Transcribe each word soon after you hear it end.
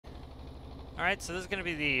Alright, so this is going to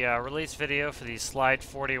be the release video for the Slide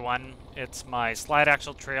 41. It's my slide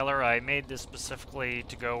axle trailer. I made this specifically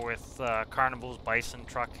to go with Carnival's Bison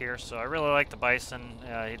truck here, so I really like the Bison.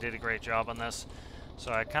 He did a great job on this.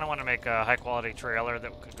 So I kind of want to make a high quality trailer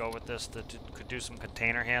that could go with this, that could do some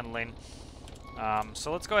container handling.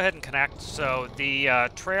 So let's go ahead and connect. So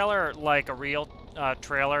the trailer, like a real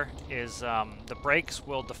trailer, is the brakes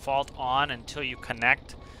will default on until you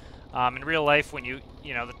connect. In real life, when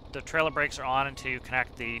the trailer brakes are on until you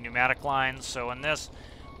connect the pneumatic lines. So in this,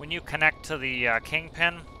 when you connect to the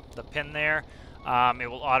kingpin, the pin there, it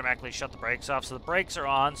will automatically shut the brakes off. So the brakes are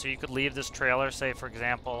on, so you could leave this trailer, say for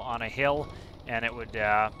example, on a hill, and it would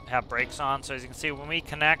have brakes on. So as you can see, when we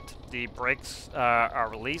connect, the brakes are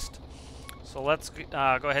released. So let's go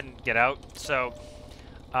ahead and get out. So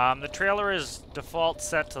the trailer is default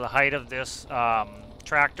set to the height of this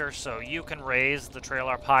tractor, so you can raise the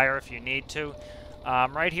trailer up higher if you need to.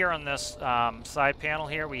 Right here on this side panel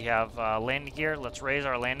here, we have landing gear. Let's raise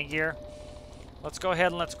our landing gear. Let's go ahead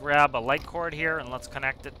and let's grab a light cord here and let's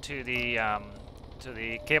connect it to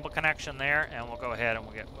the cable connection there, and we'll go ahead and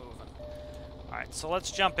we'll get moving. All right, so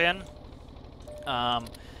let's jump in.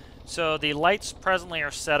 So the lights presently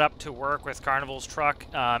are set up to work with Carnival's truck.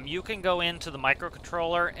 You can go into the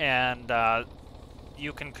microcontroller and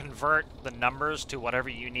you can convert the numbers to whatever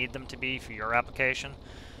you need them to be for your application.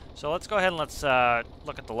 So let's go ahead and let's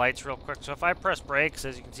look at the lights real quick. So if I press brakes,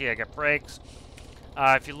 as you can see, I get brakes.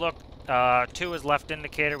 If you look, 2 is left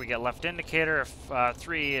indicator, we get left indicator. If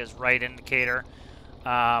 3 is right indicator.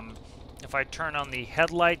 If I turn on the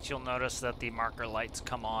headlights, you'll notice that the marker lights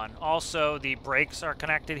come on. Also, the brakes are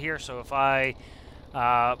connected here, so if I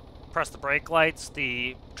press the brake lights,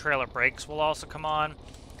 the trailer brakes will also come on.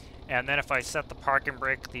 And then if I set the parking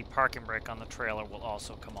brake on the trailer will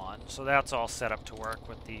also come on. So that's all set up to work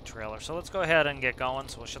with the trailer. So let's go ahead and get going.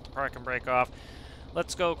 So we'll shut the parking brake off.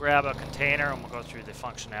 Let's go grab a container and we'll go through the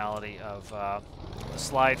functionality of the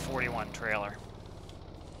Slide 41 trailer.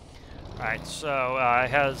 Alright, so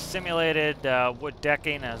it has simulated wood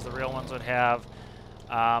decking as the real ones would have.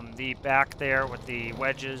 The back there with the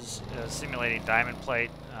wedges, simulating diamond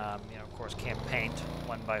plate. Of course, can't paint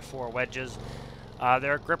 1x4 wedges.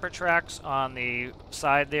 There are gripper tracks on the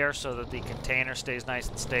side there so that the container stays nice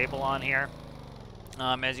and stable on here.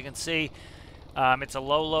 As you can see, it's a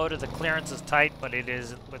low loader. The clearance is tight, but it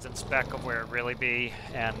is within spec of where it really be.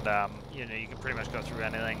 And you can pretty much go through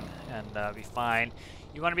anything and be fine.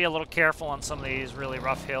 You want to be a little careful on some of these really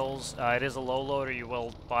rough hills. It is a low loader. You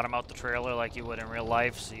will bottom out the trailer like you would in real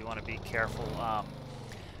life, so you want to be careful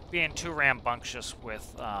being too rambunctious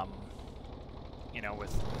with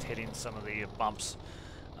with hitting some of the bumps.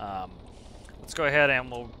 Let's go ahead and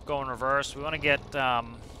we'll go in reverse. We want to get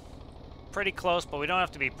pretty close, but we don't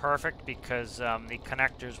have to be perfect because the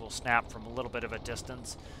connectors will snap from a little bit of a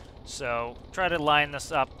distance. So try to line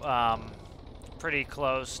this up pretty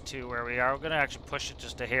close to where we are. We're going to actually push it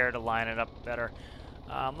just a hair to line it up better.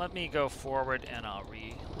 Let me go forward and I'll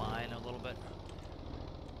reline a little bit.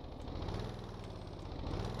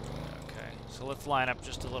 Okay, so let's line up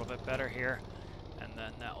just a little bit better here. And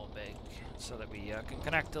then that will make so that we can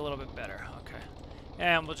connect a little bit better. Okay,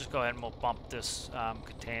 and we'll just go ahead and we'll bump this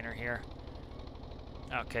container here.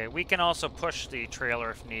 Okay, we can also push the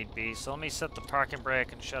trailer if need be. So let me set the parking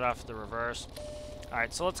brake and shut off the reverse.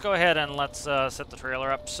 Alright, so let's go ahead and let's set the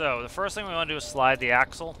trailer up. So the first thing we want to do is slide the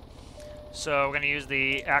axle. So we're going to use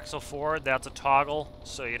the axle forward. That's a toggle,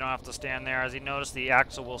 so you don't have to stand there. As you notice, the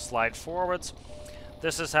axle will slide forwards.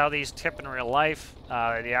 This is how these tip in real life.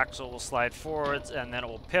 The axle will slide forwards and then it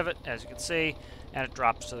will pivot, as you can see, and it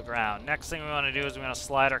drops to the ground. Next thing we want to do is we want to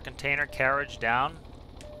slide our container carriage down.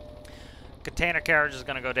 Container carriage is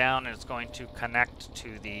going to go down and it's going to connect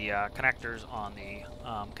to the connectors on the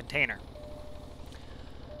container.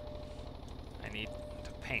 I need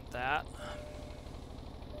to paint that.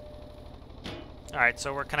 Alright,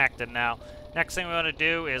 so we're connected now. Next thing we want to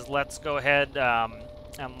do is let's go ahead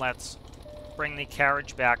and let's bring the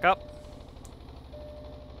carriage back up.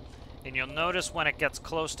 And you'll notice when it gets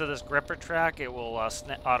close to this gripper track, it will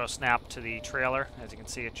auto snap to the trailer. As you can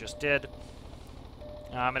see, it just did.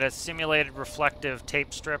 It has simulated reflective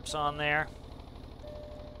tape strips on there.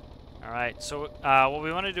 Alright, so what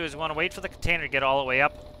we want to do is we want to wait for the container to get all the way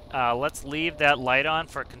up. Let's leave that light on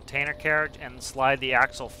for container carriage and slide the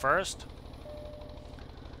axle first.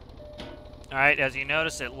 Alright, as you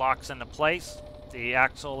notice, it locks into place. The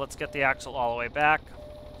axle, let's get the axle all the way back.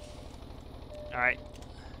 Alright,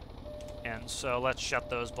 and so let's shut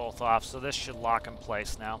those both off. So this should lock in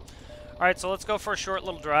place now. Alright, so let's go for a short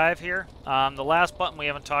little drive here. The last button we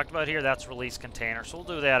haven't talked about here, that's release container. So we'll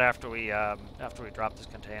do that after we drop this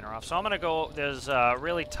container off. So I'm going to go, there's a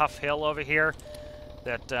really tough hill over here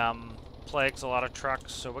that plagues a lot of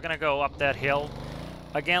trucks. So we're going to go up that hill.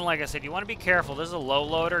 Again, like I said, you want to be careful. This is a low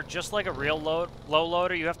loader. Just like a real low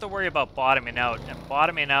loader, you have to worry about bottoming out. And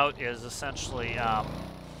bottoming out is essentially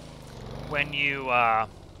when you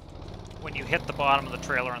hit the bottom of the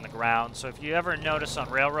trailer on the ground. So if you ever notice on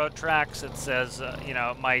railroad tracks, it says, you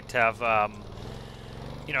know, it might have,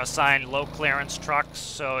 you know, assigned low clearance trucks.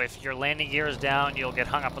 So if your landing gear is down, you'll get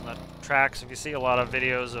hung up on the tracks. If you see a lot of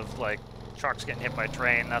videos of like trucks getting hit by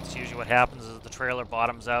train, that's usually what happens, is the trailer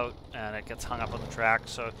bottoms out and it gets hung up on the track.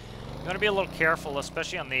 So you want to be a little careful,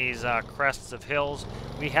 especially on these crests of hills.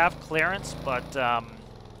 We have clearance, but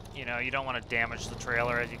you know, you don't want to damage the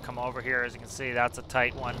trailer as you come over here. As you can see, that's a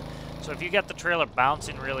tight one. So if you get the trailer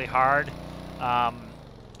bouncing really hard,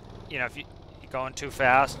 you know, if you're going too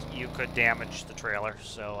fast, you could damage the trailer.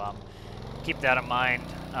 So keep that in mind.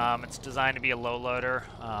 It's designed to be a low loader.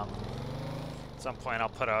 At some point I'll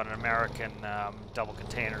put out an American double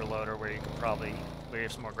container loader where you can probably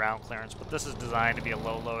have some more ground clearance, but this is designed to be a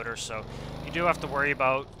low loader, so you do have to worry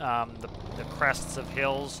about the crests of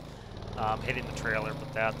hills hitting the trailer,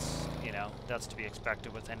 but that's, you know, that's to be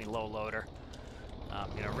expected with any low loader.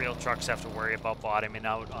 You know, real trucks have to worry about bottoming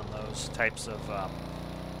out on those types of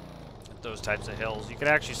hills. You could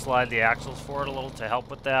actually slide the axles forward a little to help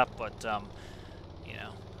with that, but you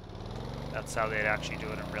know, that's how they'd actually do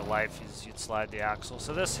it in real life, is you'd slide the axle.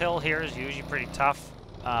 So this hill here is usually pretty tough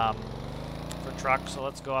for trucks, so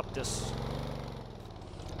let's go up this.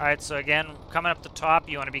 Alright, so again, coming up the top,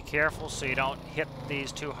 you want to be careful so you don't hit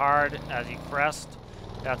these too hard as you crest.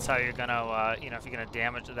 That's how you're going to, you know, if you're going to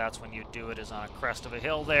damage it, that's when you do it, is on a crest of a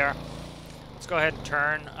hill there. Let's go ahead and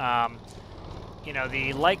turn. You know,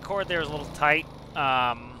 the light cord there is a little tight.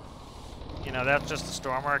 You know, that's just a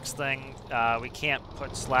Stormworks thing. We can't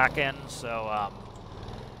put slack in, so,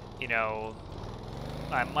 you know,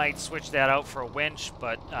 I might switch that out for a winch,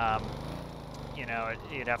 but, you know,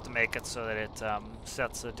 you'd have to make it so that it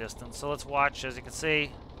sets the distance. So let's watch. As you can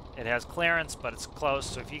see, it has clearance, but it's close,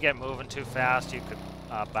 so if you get moving too fast, you could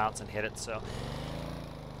bounce and hit it. So,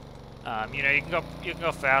 you know, you can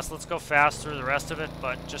go fast. Let's go fast through the rest of it,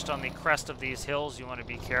 but just on the crest of these hills, you want to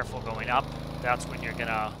be careful going up. That's when you're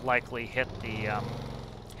gonna likely hit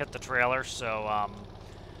the trailer. So,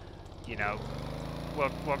 you know,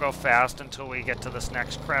 we'll go fast until we get to this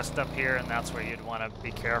next crest up here, and that's where you'd want to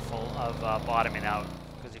be careful of bottoming out,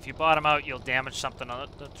 because if you bottom out, you'll damage something on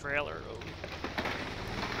the trailer.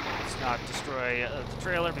 Let's not destroy the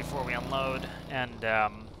trailer before we unload, and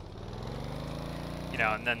you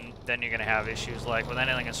know, and then you're going to have issues like with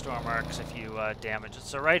anything in Stormworks if you damage it.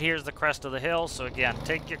 So right here's the crest of the hill. So again,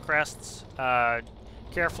 take your crests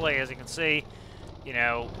carefully. As you can see, you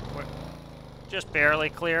know, we're just barely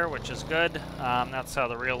clear, which is good. That's how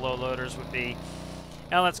the real low loaders would be.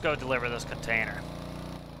 Now let's go deliver this container.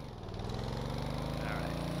 All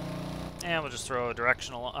right, and we'll just throw a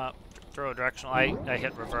directional up. I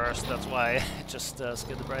hit reverse, that's why I just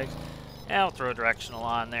skid the brakes. And I'll throw a directional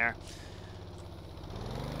on there.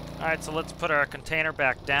 Alright, so let's put our container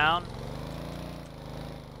back down.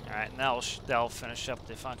 Alright, and that'll finish up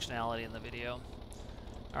the functionality in the video.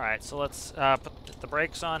 Alright, so let's put the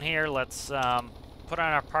brakes on here. Let's put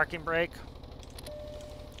on our parking brake.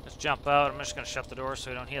 Let's jump out. I'm just going to shut the door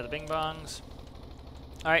so we don't hear the bing bongs.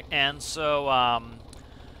 Alright, and so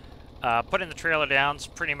putting the trailer down is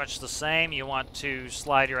pretty much the same. You want to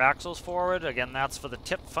slide your axles forward. Again, that's for the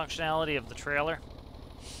tip functionality of the trailer.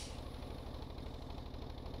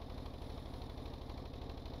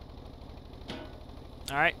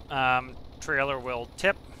 Alright, trailer will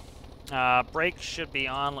tip. Brakes should be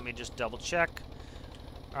on. Let me just double check.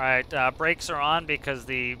 Alright, brakes are on because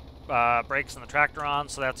the brakes in the tractor are on,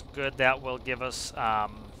 so that's good. That will give us,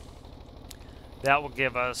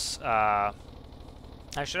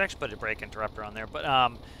 I should actually put a brake interrupter on there, but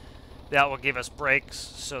that will give us brakes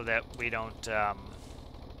so that we don't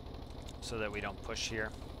push here.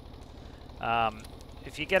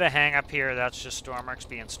 If you get a hang up here, that's just Stormworks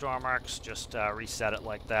being Stormworks. Just reset it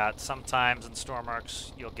like that. Sometimes in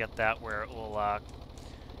Stormworks you'll get that where it will,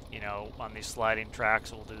 you know, on these sliding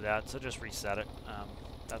tracks it will do that. So just reset it.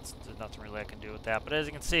 There's nothing really I can do with that. But as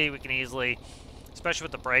you can see, we can easily, especially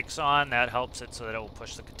with the brakes on, that helps it so that it will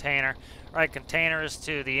push the container. All right, container is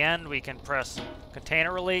to the end. We can press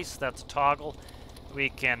container release. That's a toggle. We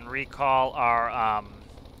can recall our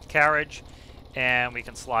carriage, and we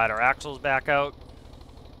can slide our axles back out.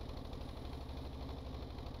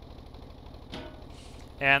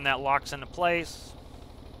 And that locks into place.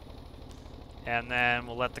 And then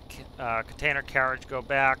we'll let the container carriage go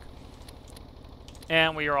back.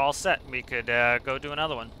 And we are all set. We could go do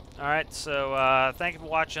another one. Alright, so thank you for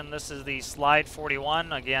watching. This is the Slide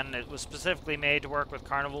 41. Again, it was specifically made to work with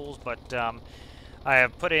Carnivals, but I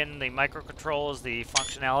have put in the microcontrollers, the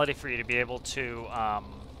functionality for you to be able to,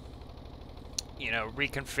 you know,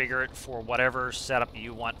 reconfigure it for whatever setup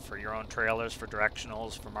you want for your own trailers, for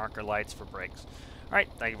directionals, for marker lights, for brakes. Alright,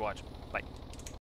 thank you for watching. Bye.